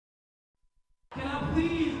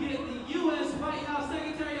please get the U.S. White House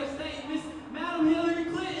Secretary of State, Madam Hillard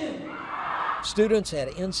Clinton. Students at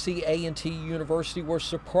NC University were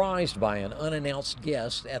surprised by an unannounced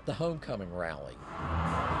guest at the homecoming rally.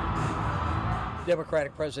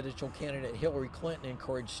 Democratic presidential candidate Hillary Clinton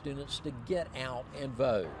encouraged students to get out and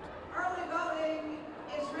vote. Early voting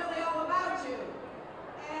is really all about you,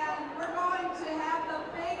 and we're going to have the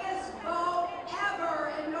biggest vote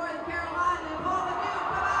ever in North Carolina, and all of you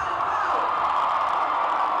come out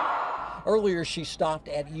and vote. Earlier, she stopped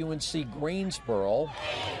at UNC Greensboro.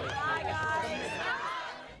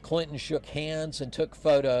 Clinton shook hands and took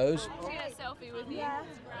photos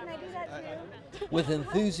with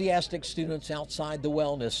enthusiastic students outside the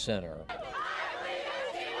Wellness Center.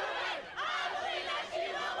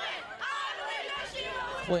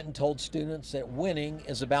 Clinton told students that winning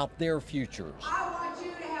is about their futures. I want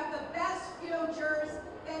you to have the best futures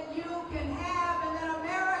that you can have, and that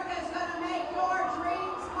America is going to make your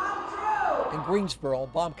dreams come true. In Greensboro,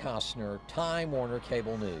 Bob Costner, Time Warner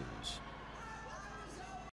Cable News.